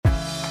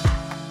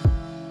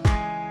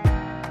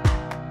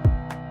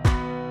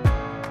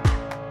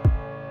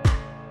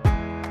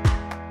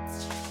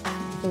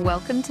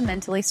Welcome to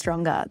Mentally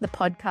Stronger, the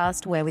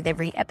podcast where with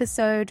every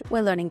episode,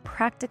 we're learning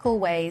practical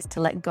ways to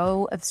let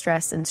go of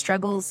stress and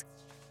struggles,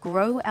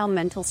 grow our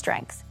mental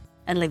strength,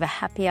 and live a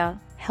happier,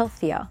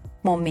 healthier,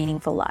 more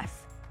meaningful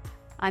life.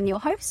 I'm your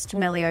host,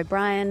 Melly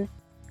O'Brien,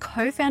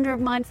 co-founder of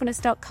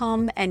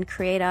mindfulness.com and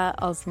creator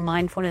of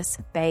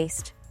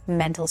mindfulness-based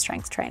mental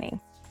strength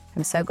training.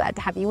 I'm so glad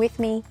to have you with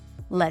me.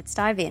 Let's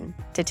dive in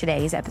to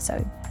today's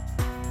episode.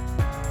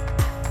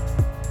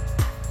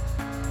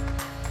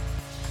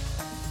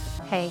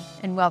 Hey,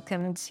 and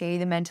welcome to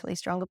the Mentally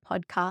Stronger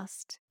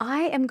podcast.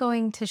 I am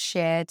going to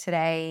share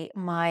today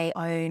my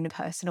own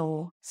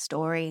personal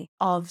story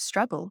of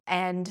struggle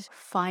and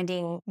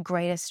finding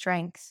greater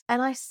strength.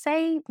 And I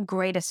say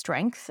greater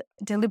strength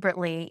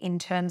deliberately in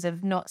terms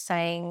of not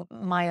saying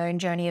my own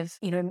journey of,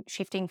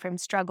 shifting from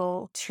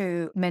struggle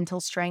to mental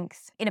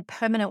strength in a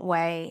permanent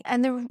way.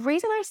 And the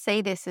reason I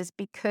say this is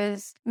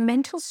because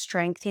mental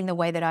strength in the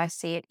way that I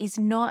see it is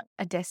not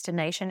a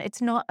destination.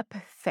 It's not a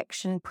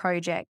perfection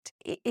project.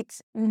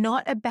 It's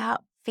not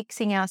about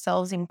fixing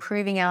ourselves,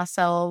 improving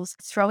ourselves,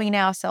 throwing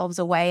ourselves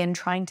away and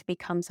trying to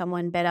become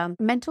someone better.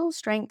 Mental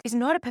strength is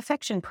not a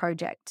perfection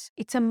project.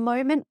 It's a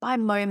moment by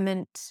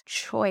moment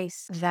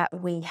choice that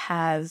we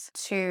have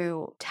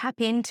to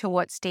tap into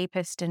what's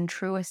deepest and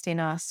truest in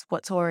us,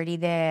 what's already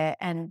there,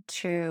 and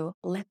to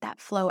let that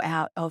flow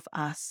out of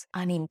us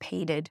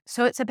unimpeded.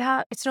 So it's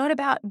not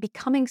about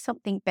becoming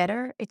something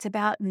better. It's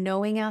about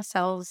knowing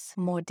ourselves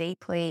more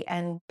deeply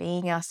and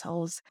being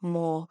ourselves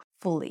more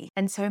fully.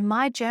 And so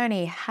my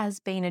journey has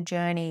been a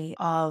journey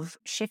of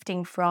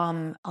shifting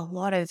from a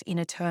lot of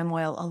inner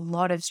turmoil, a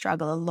lot of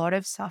struggle, a lot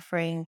of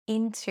suffering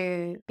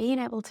into being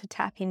able to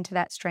tap into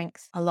that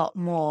strength a lot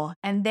more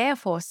and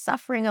therefore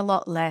suffering a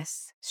lot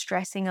less,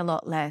 stressing a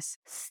lot less,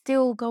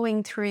 still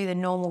going through the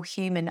normal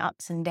human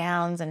ups and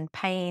downs and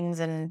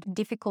pains and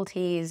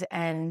difficulties.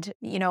 And,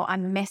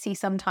 I'm messy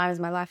sometimes,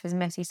 my life is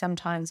messy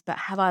sometimes, but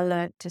have I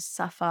learned to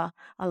suffer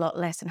a lot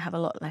less and have a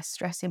lot less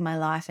stress in my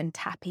life and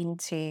tap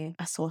into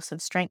a source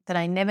of strength that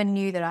I never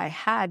knew that I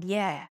had?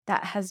 Yeah,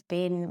 that has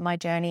been my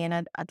journey.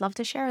 And I'd love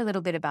to share a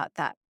little bit about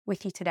that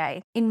with you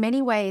today. In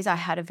many ways, I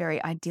had a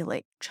very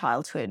idyllic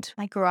childhood.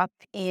 I grew up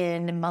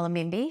in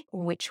Mullumbimby,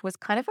 which was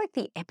kind of like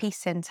the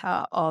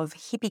epicenter of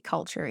hippie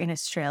culture in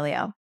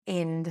Australia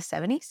in the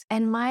 70s.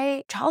 And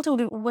my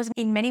childhood was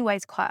in many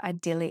ways quite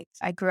idyllic.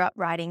 I grew up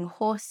riding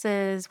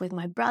horses with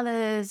my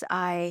brothers.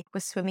 I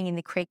was swimming in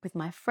the creek with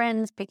my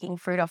friends, picking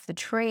fruit off the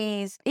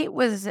trees. It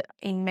was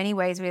in many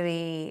ways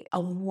really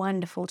a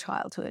wonderful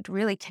childhood,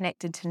 really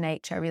connected to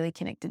nature, really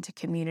connected to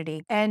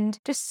community. And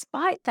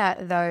despite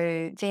that,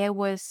 though, there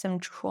was some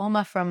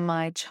trauma from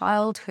my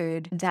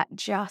childhood that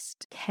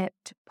just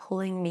kept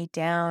pulling me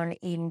down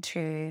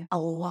into a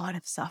lot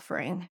of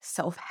suffering,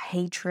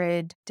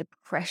 self-hatred,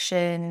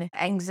 depression,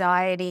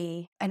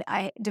 anxiety, and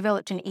I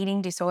developed an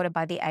eating disorder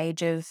by the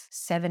age of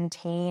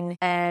 17.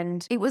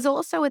 And it was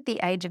also at the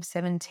age of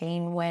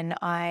 17 when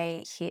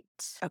I hit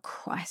a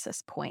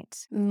crisis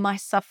point. My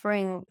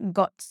suffering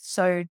got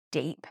so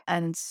deep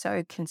and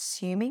so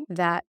consuming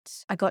that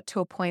I got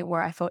to a point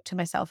where I thought to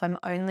myself, I'm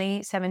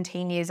only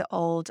 17 years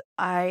old.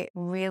 I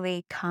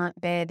really can't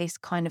bear this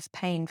kind of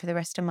pain for the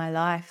rest of my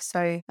life.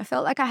 So I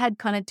felt like I had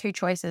kind of two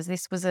choices.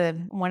 This was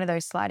one of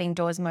those sliding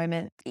doors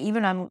moments.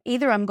 Either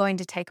I'm going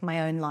to take my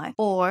own life,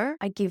 or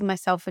I give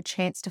myself a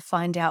chance to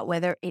find out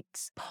whether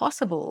it's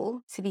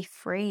possible to be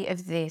free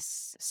of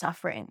this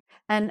suffering.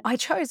 And I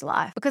chose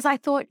life because I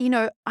thought,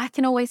 I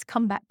can always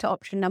come back to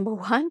option number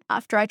one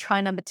after I try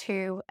number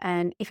two.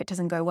 And if it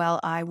doesn't go well,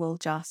 I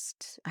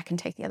can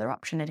take the other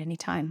option at any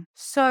time.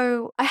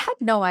 So I had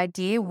no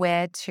idea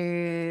where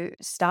to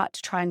start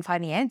to try and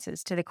find the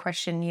answers to the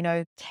question,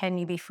 can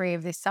you be free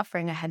of this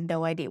suffering? I had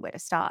no idea where to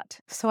start.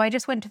 So I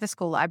just went to the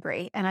school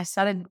library and I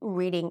started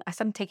reading. I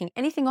started taking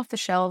anything off the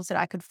shelves that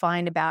I could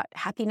find about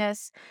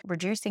happiness,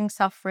 reducing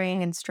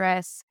suffering and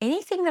stress,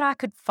 anything that I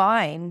could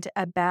find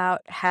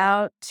about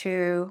how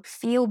to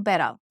feel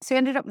better. So I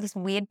ended up with this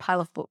weird pile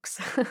of books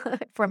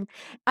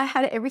I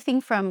had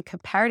everything from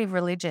comparative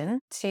religion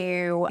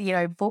to,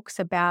 books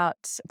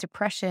about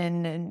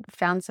depression, and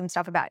found some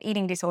stuff about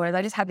eating disorders.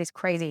 I just had this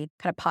crazy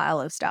kind of pile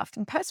of stuff.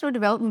 And personal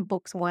development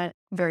books weren't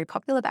very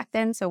popular back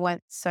then, so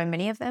weren't so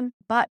many of them.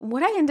 But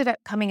what I ended up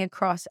coming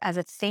across as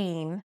a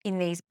theme in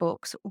these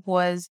books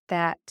was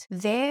that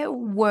there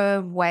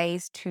were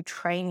ways to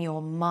train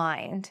your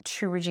mind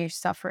to reduce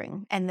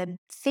suffering. And the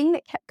thing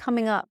that kept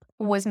coming up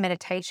was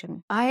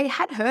meditation. I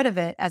had heard of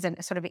it as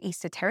a sort of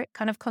esoteric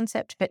kind of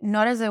concept, but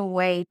not as a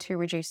way to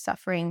reduce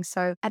suffering.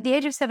 So at the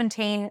age of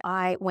 17,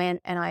 I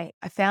went and I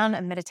found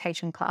a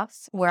meditation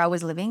class where I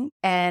was living,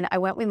 and I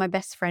went with my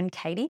best friend,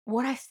 Katie.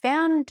 What I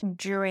found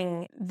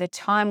during the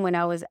time when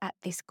I was at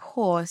this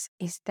course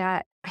is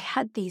that I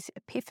had these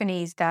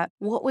epiphanies that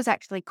what was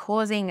actually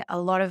causing a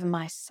lot of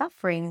my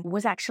suffering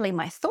was actually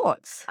my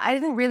thoughts. I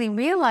didn't really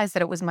realize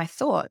that it was my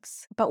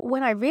thoughts. But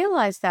when I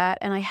realized that,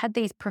 and I had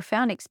these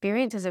profound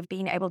experiences of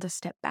being able to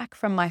step back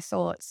from my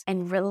thoughts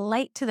and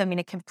relate to them in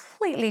a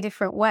completely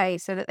different way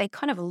so that they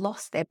kind of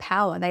lost their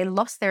power. They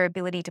lost their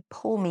ability to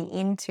pull me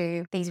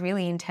into these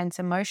really intense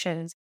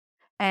emotions.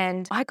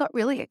 And I got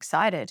really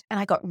excited and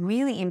I got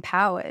really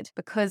empowered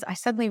because I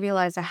suddenly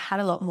realized I had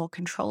a lot more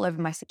control over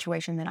my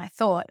situation than I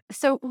thought.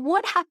 So,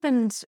 what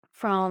happened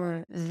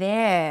from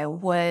there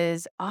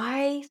was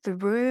I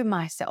threw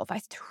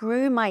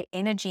my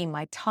energy,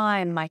 my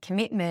time, my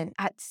commitment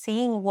at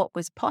seeing what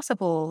was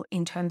possible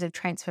in terms of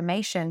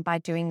transformation by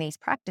doing these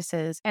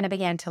practices. And I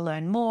began to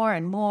learn more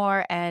and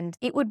more. And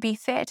it would be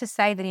fair to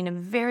say that in a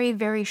very,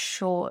 very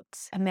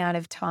short amount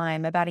of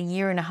time, about a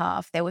year and a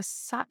half, there was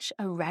such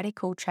a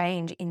radical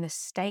change in the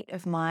state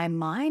of my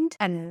mind.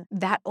 And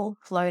that all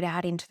flowed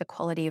out into the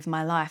quality of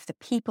my life, the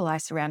people I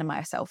surrounded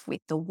myself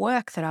with, the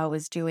work that I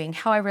was doing,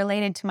 how I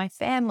related to my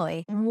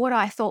family, what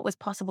I thought was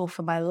possible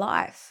for my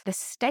life, the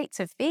states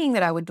of being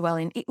that I would dwell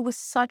in. It was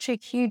such a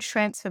huge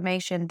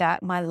transformation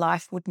that my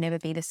life would never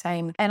be the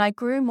same. And I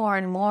grew more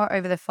and more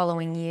over the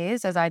following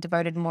years as I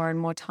devoted more and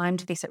more time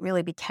to this. It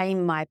really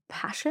became my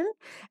passion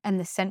and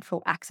the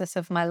central axis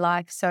of my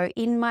life. So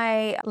in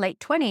my late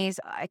 20s,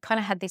 I kind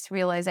of had this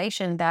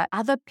realization that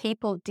other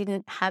people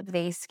didn't have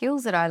these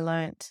skills that I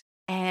learned.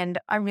 And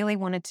I really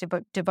wanted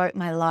to devote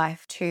my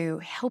life to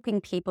helping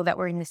people that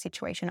were in the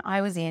situation I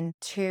was in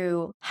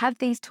to have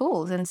these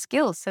tools and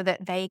skills so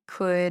that they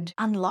could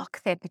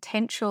unlock their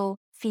potential,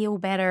 feel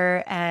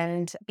better,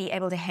 and be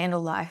able to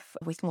handle life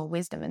with more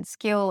wisdom and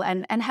skill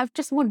and have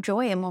just more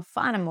joy and more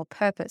fun and more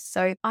purpose.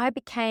 So I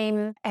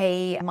became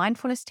a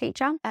mindfulness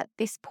teacher at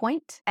this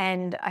point,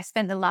 and I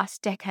spent the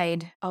last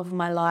decade of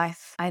my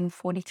life, I'm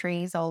 43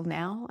 years old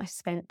now. I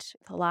spent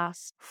the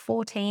last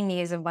 14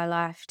 years of my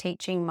life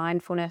teaching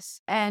mindfulness,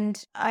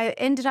 and I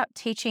ended up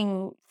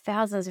teaching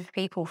thousands of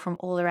people from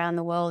all around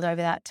the world over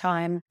that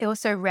time. I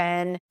also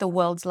ran the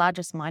world's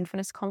largest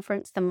mindfulness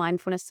conference, the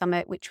Mindfulness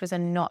Summit, which was a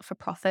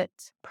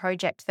not-for-profit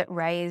project that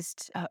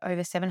raised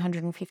over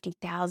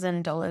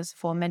 $750,000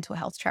 for mental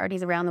health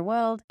charities around the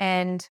world.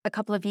 And a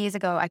couple of years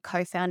ago, I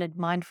co-founded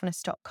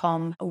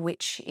mindfulness.com,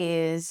 which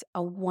is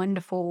a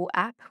wonderful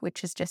app,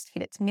 which has just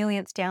hit its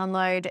millionth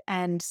download.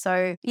 And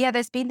so, yeah,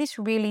 there's been this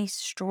really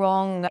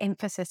strong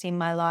emphasis in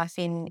my life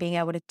in being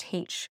able to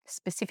teach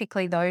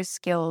specifically those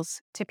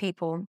skills to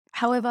people.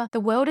 However, the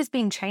world has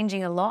been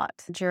changing a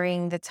lot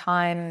during the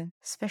time,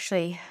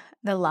 especially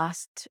the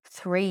last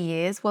 3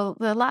 years. Well,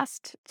 the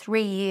last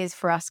 3 years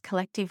for us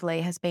collectively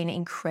has been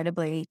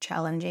incredibly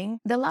challenging.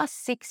 The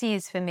last 6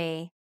 years for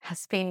me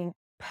has been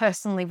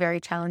personally very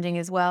challenging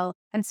as well.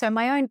 And so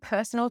my own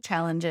personal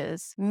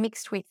challenges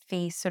mixed with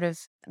the sort of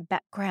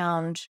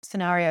background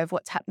scenario of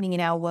what's happening in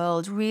our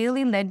world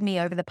really led me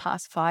over the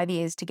past 5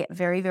 years to get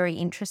very, very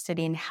interested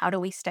in how do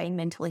we stay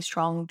mentally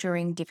strong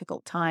during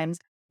difficult times.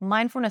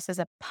 Mindfulness is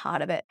a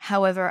part of it.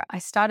 However, I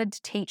started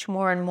to teach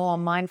more and more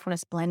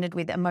mindfulness blended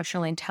with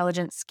emotional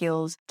intelligence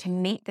skills to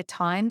meet the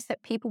times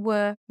that people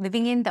were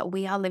living in, that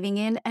we are living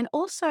in. And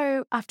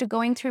also after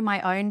going through my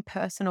own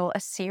a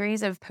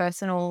series of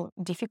personal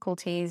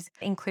difficulties,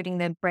 including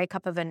the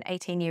breakup of an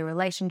 18-year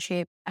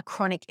relationship, a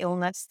chronic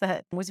illness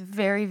that was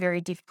very,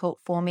 very difficult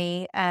for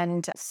me,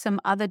 and some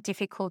other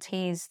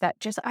difficulties that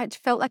I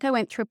felt like I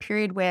went through a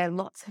period where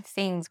lots of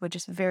things were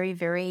just very,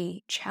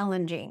 very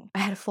challenging. I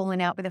had a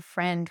falling out with a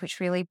friend,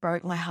 which really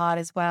broke my heart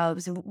as well. It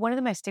was one of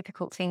the most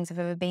difficult things I've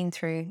ever been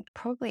through,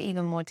 probably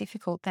even more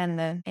difficult than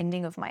the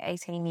ending of my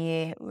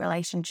 18-year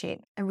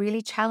relationship. It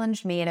really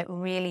challenged me and it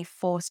really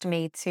forced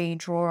me to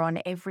draw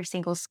on every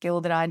single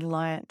skill that I'd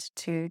learnt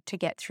to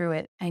get through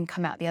it and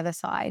come out the other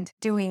side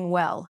doing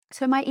well.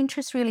 So my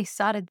interest really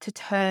started to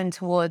turn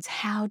towards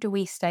how do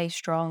we stay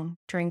strong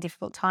during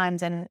difficult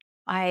times, and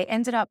I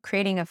ended up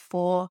creating a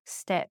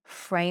 4-step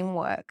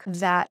framework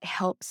that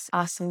helps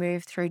us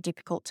move through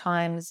difficult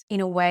times in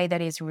a way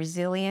that is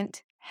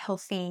resilient,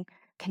 healthy,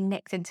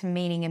 connected to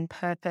meaning and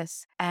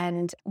purpose,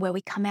 and where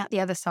we come out the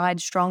other side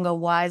stronger,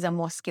 wiser,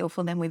 more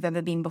skillful than we've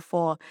ever been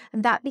before.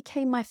 And that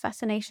became my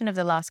fascination of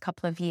the last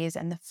couple of years,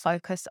 and the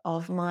focus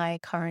of my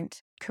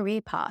current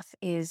career path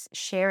is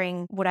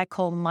sharing what I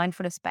call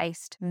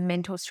mindfulness-based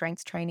mental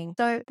strength training.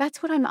 So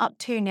that's what I'm up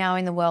to now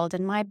in the world.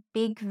 And my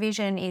big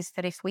vision is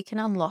that if we can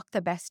unlock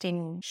the best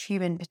in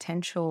human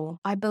potential,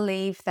 I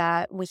believe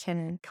that we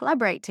can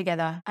collaborate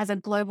together as a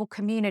global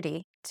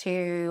community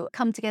to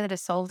come together to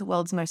solve the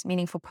world's most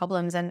meaningful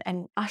problems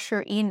and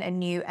usher in a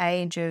new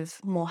age of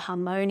more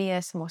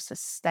harmonious, more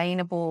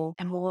sustainable,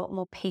 and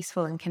more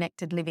peaceful and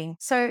connected living.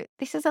 So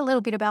this is a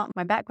little bit about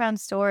my background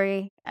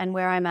story and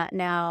where I'm at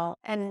now.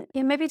 And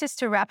maybe just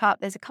to wrap up,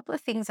 there's a couple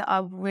of things that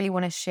I really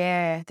want to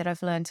share that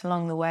I've learned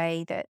along the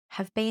way that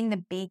have been the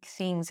big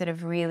things that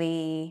have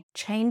really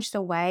changed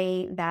the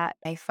way that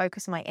I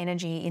focus my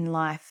energy in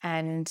life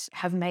and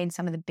have made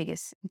some of the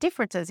biggest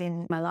differences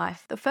in my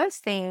life. The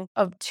first thing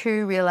of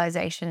two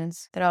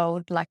realizations that I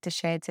would like to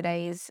share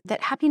today is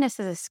that happiness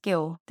is a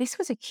skill. This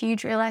was a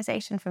huge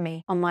realization for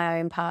me on my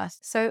own path.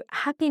 So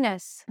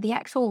happiness, the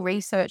actual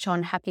research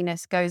on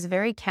happiness goes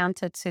very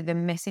counter to the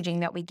messaging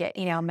that we get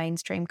in our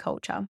mainstream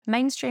culture.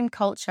 Mainstream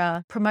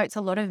culture promotes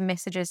a lot of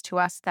messages to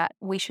us that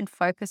we should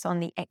focus on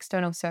the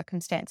external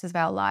circumstances of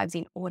our lives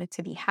in order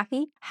to be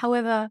happy.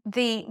 However,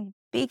 the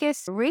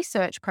biggest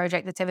research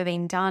project that's ever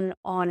been done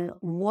on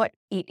what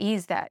it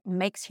is that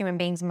makes human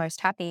beings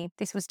most happy.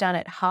 This was done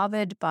at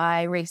Harvard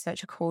by a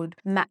researcher called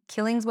Matt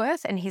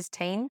Killingsworth and his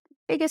team.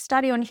 Biggest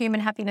study on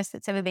human happiness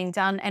that's ever been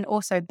done, and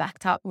also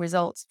backed up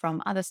results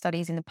from other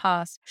studies in the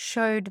past,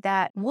 showed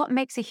that what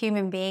makes a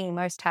human being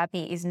most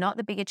happy is not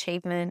the big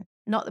achievement,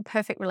 not the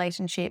perfect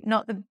relationship,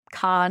 not the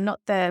car, not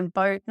the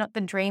boat, not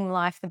the dream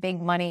life, the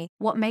big money.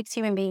 What makes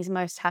human beings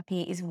most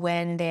happy is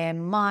when their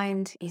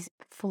mind is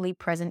fully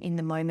present in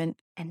the moment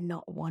and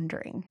not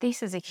wandering.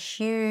 This is a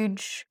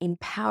huge,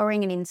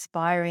 empowering and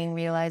inspiring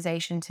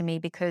realization to me,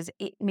 because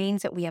it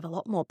means that we have a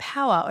lot more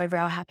power over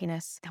our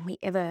happiness than we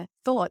ever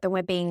thought, than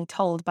we're being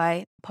told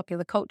by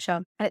popular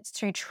culture. And it's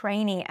through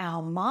training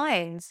our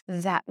minds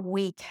that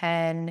we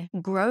can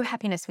grow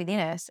happiness within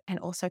us and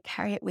also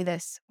carry it with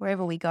us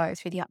wherever we go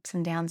through the ups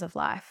and downs of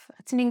life.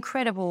 It's an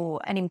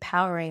incredible and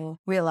empowering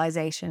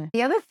realization.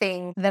 The other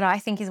thing that I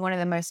think is one of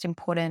the most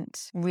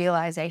important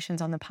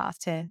realizations on the path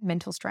to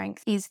mental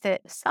strength is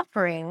that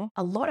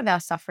a lot of our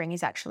suffering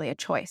is actually a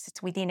choice.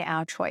 It's within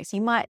our choice.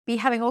 You might be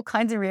having all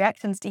kinds of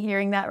reactions to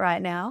hearing that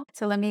right now.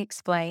 So let me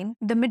explain.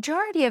 The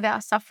majority of our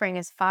suffering,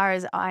 as far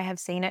as I have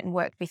seen it and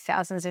worked with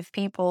thousands of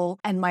people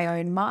and my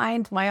own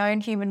mind, my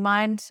own human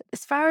mind,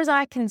 as far as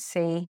I can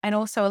see, and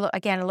also,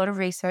 a lot of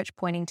research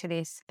pointing to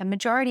this, the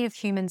majority of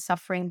human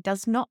suffering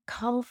does not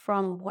come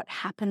from what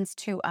happens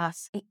to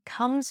us. It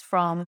comes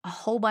from a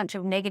whole bunch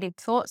of negative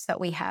thoughts that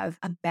we have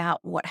about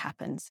what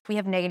happens. We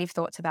have negative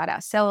thoughts about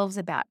ourselves,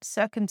 about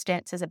circumstances,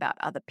 about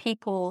other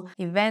people,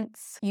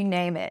 events, you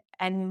name it.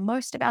 And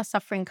most of our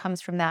suffering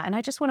comes from that. And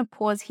I just want to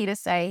pause here to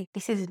say,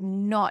 this is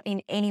not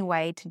in any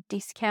way to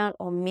discount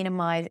or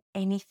minimize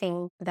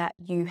anything that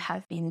you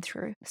have been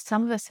through.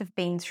 Some of us have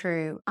been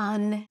through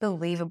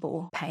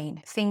unbelievable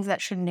pain, things that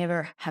should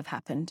never have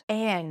happened.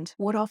 And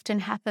what often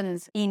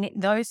happens in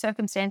those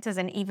circumstances,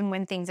 and even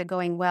when things are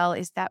going well,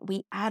 is that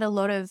we add a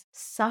lot of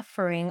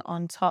suffering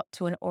on top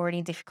to an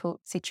already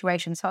difficult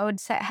situation. So I would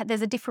say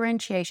there's a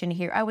differentiation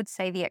here. I would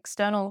say the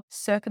external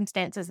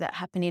circumstances that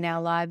happen in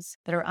our lives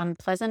that are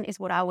unpleasant is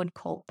what I would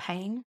call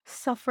pain.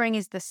 Suffering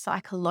is the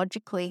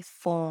psychologically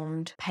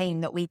formed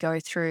pain that we go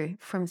through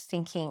from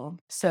thinking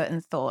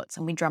certain thoughts,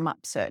 and we drum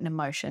up certain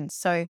emotions.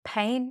 So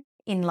pain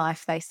in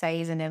life, they say,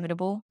 is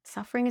inevitable.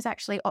 Suffering is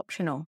actually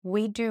optional.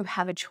 We do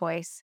have a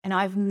choice. And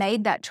I've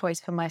made that choice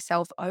for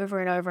myself over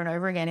and over and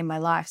over again in my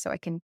life. So I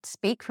can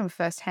speak from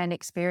firsthand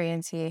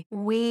experience here.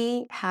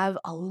 We have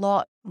a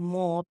lot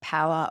more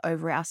power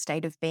over our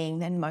state of being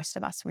than most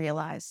of us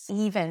realize.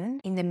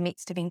 Even in the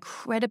midst of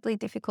incredibly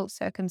difficult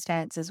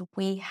circumstances,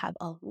 we have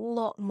a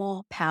lot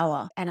more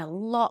power and a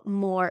lot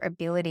more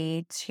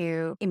ability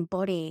to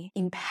embody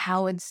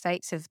empowered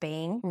states of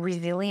being,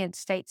 resilient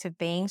states of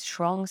being,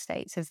 strong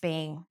states of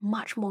being,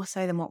 much more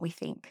so than what we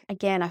think.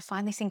 Again, I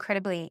find this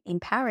incredibly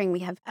empowering.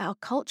 Our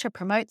culture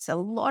promotes a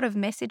lot of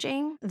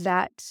messaging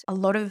that a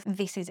lot of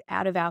this is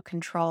out of our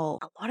control.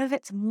 A lot of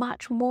it's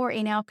much more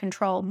in our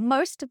control.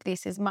 Most of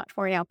this is much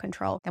more in our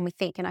control than we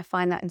think. And I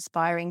find that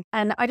inspiring.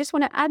 And I just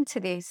want to add to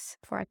this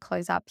before I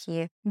close up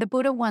here. The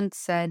Buddha once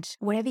said,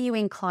 whatever you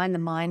incline the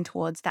mind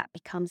towards, that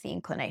becomes the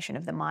inclination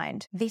of the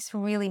mind. This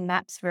really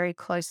maps very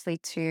closely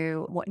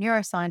to what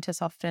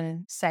neuroscientists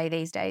often say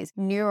these days.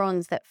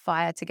 Neurons that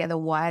fire together,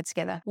 wire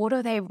together. What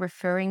are they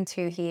referring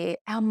to here?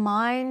 Our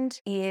mind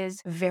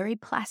is very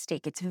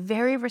plastic. It's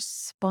very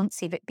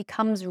responsive. It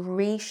becomes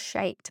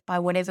reshaped by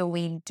whatever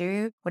we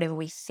do, whatever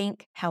we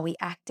think, how we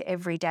act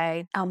every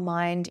day. Our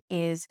mind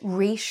is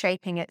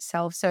reshaping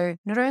itself. So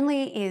not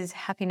only is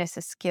happiness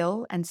a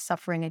skill and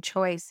suffering a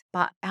choice,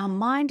 but our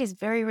mind is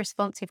very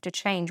responsive to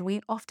change.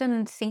 We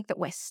often think that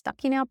we're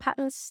stuck in our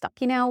patterns,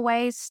 stuck in our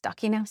ways,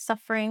 stuck in our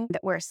suffering,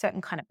 that we're a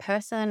certain kind of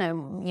person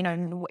and,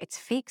 it's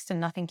fixed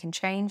and nothing can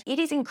change. It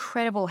is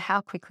incredible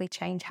how quickly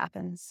change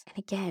happens. And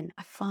again,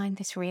 I find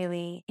this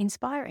really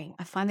inspiring.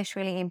 I find this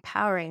really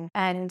empowering.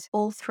 And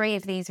all three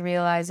of these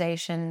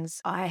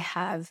realizations I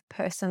have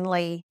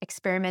personally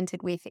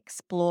experimented with,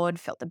 explored,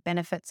 felt the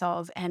benefits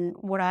of. And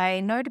what I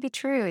know to be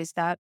true is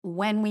that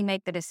when we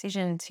make the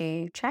decision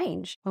to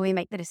change, when we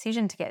make the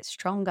decision to get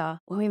stronger,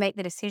 when we make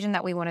the decision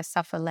that we want to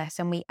suffer less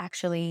and we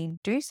actually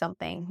do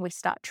something, we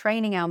start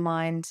training our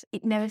mind,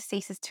 it never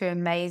ceases to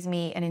amaze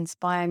me and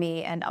inspire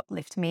me and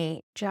uplift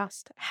me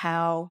just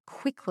how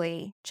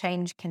quickly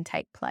change can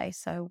take place.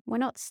 So we're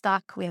not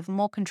stuck. We have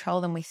more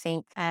control than we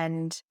think.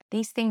 And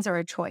these things are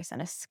a choice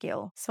and a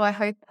skill. So I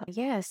hope,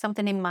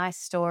 something in my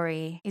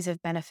story is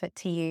of benefit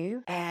to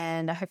you.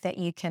 And I hope that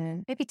you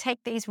can maybe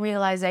take these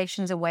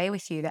realizations away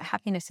with you that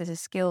happiness is a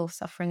skill,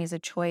 suffering is a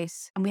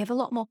choice, and we have a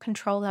lot more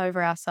control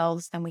over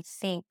ourselves than we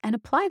think, and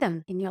apply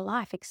them in your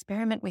life.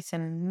 Experiment with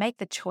them. Make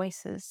the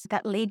choices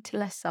that lead to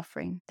less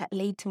suffering, that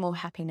lead to more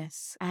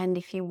happiness. And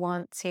if you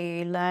want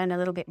to learn a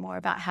little bit more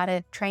about how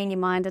to train your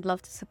mind, I'd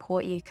love to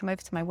support you. Come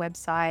over to my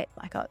website.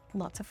 I got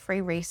lots of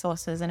free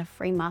resources and a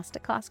free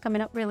masterclass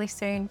coming up really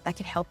soon that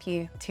could help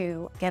you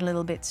to get a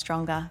little bit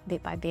stronger,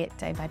 bit by bit,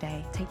 day by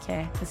day. Take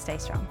care and stay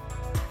strong.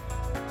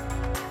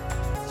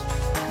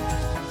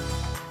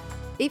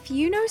 If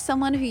you know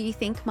someone who you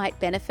think might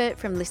benefit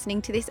from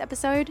listening to this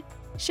episode,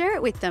 share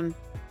it with them.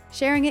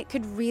 Sharing it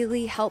could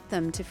really help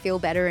them to feel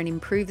better and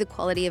improve the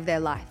quality of their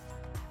life.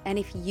 And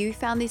if you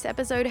found this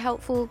episode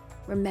helpful,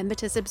 remember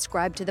to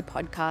subscribe to the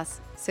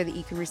podcast so that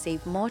you can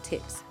receive more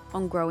tips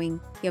on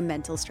growing your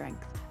mental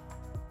strength.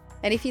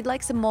 And if you'd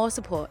like some more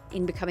support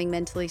in becoming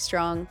mentally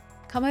strong,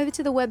 come over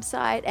to the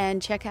website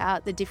and check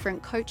out the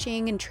different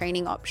coaching and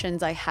training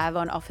options I have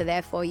on offer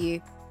there for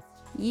you.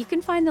 You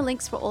can find the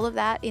links for all of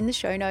that in the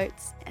show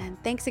notes.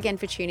 And thanks again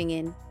for tuning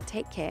in.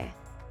 Take care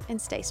and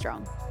stay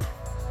strong.